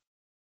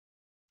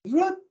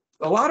 Really,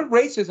 a lot of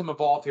racism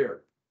involved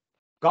here.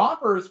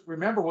 Gompers,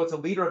 remember, was a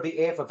leader of the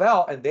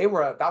AFL, and they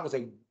were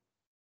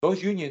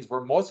those unions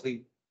were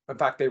mostly, in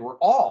fact, they were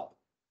all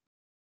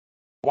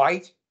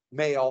white,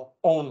 male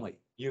only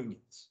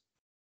unions.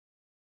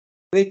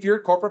 They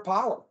feared corporate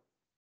power.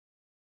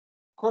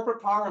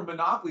 Corporate power and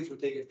monopolies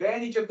would take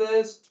advantage of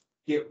this,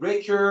 get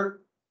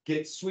richer,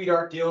 get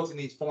sweetheart deals in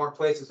these foreign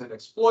places and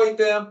exploit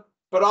them,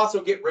 but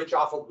also get rich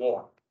off of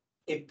war.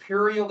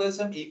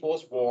 Imperialism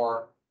equals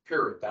war,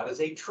 period. That is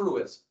a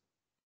truism.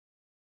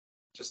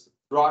 Just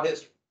throughout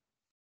history.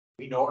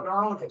 We know it in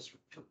our own history.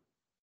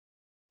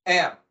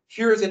 And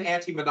here's an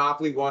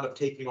anti-monopoly one of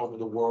taking over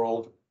the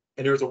world,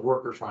 and there's a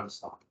worker trying to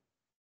stop it.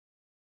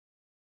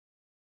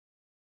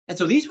 And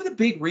so these were the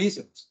big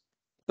reasons.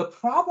 The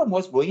problem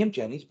was William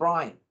Jennings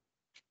Bryan.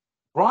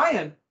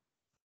 Bryan,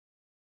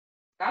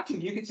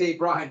 actually, you could say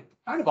Bryan,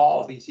 kind of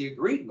all of these he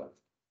agreed with.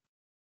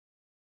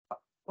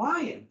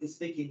 Bryan is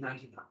thinking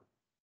 1900.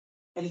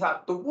 And he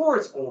thought, the war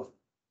is over.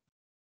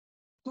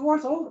 The war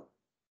is over.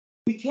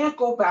 We can't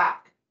go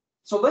back.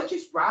 So let's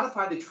just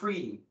ratify the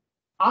treaty.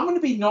 I'm going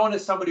to be known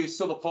as somebody who's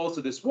still opposed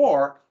to this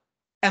war,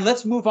 and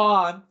let's move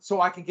on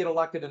so I can get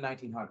elected in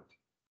 1900.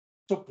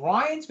 So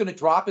Bryan's going to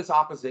drop his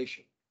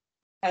opposition.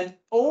 And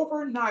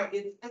overnight,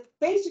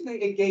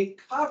 it gave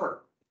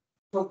cover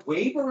to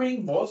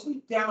wavering,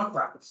 mostly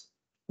Democrats,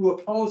 who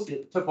opposed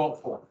it to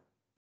vote for it.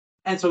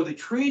 And so the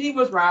treaty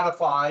was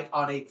ratified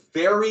on a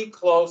very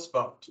close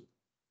vote.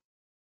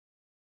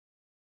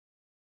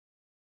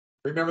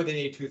 Remember, they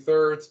need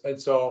 2/3,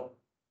 and so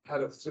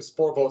had just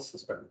 4 votes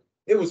suspended.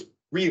 It was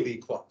really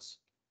close.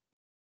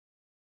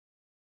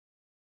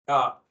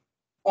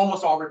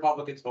 Almost all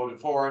Republicans voted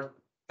for it,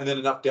 and then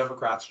enough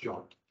Democrats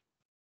joined.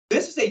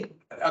 This is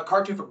a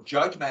cartoon from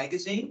Judge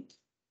Magazine,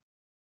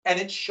 and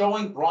it's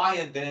showing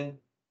Bryan then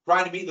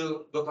trying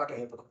to look like a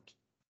hypocrite.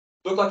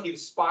 Looked like he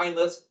was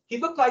spineless. He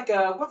looked like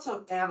what's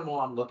an animal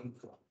I'm looking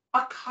for?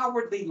 A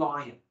cowardly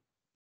lion.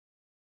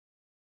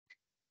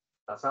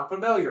 That sounds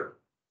familiar.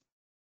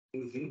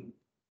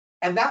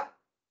 And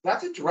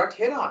that's a direct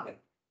hit on him.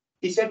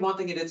 He said one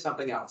thing and did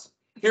something else.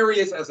 Here he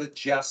is as a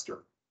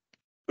jester,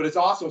 but it's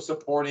also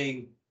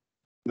supporting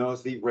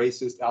the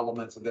racist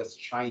elements of this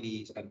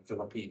Chinese and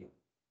Filipino.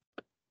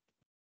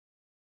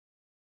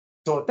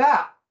 So with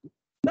that,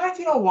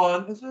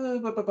 1901 is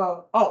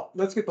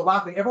let's get the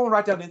last thing. Everyone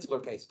write down insular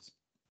cases.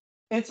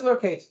 Insular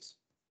cases.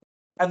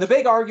 And the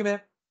big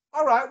argument,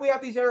 all right, we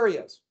have these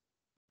areas.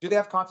 Do they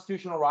have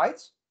constitutional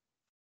rights?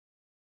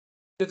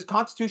 Does the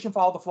Constitution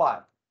follow the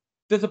flag?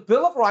 Does the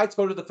Bill of Rights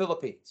go to the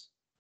Philippines?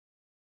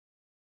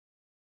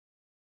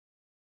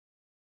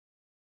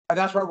 And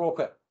that's where we'll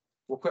quit.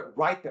 We'll quit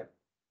right there.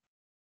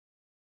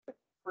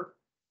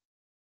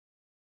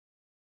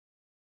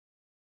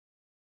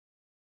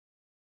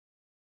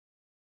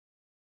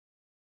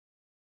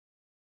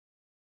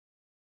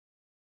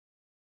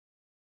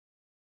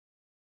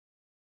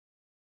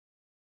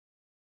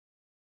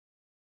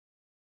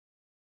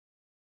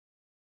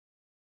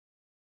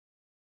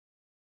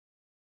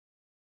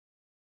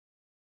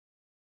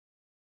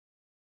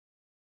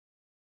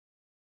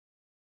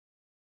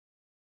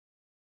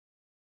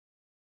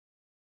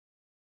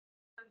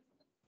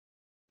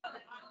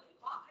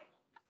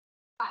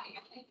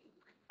 Hi.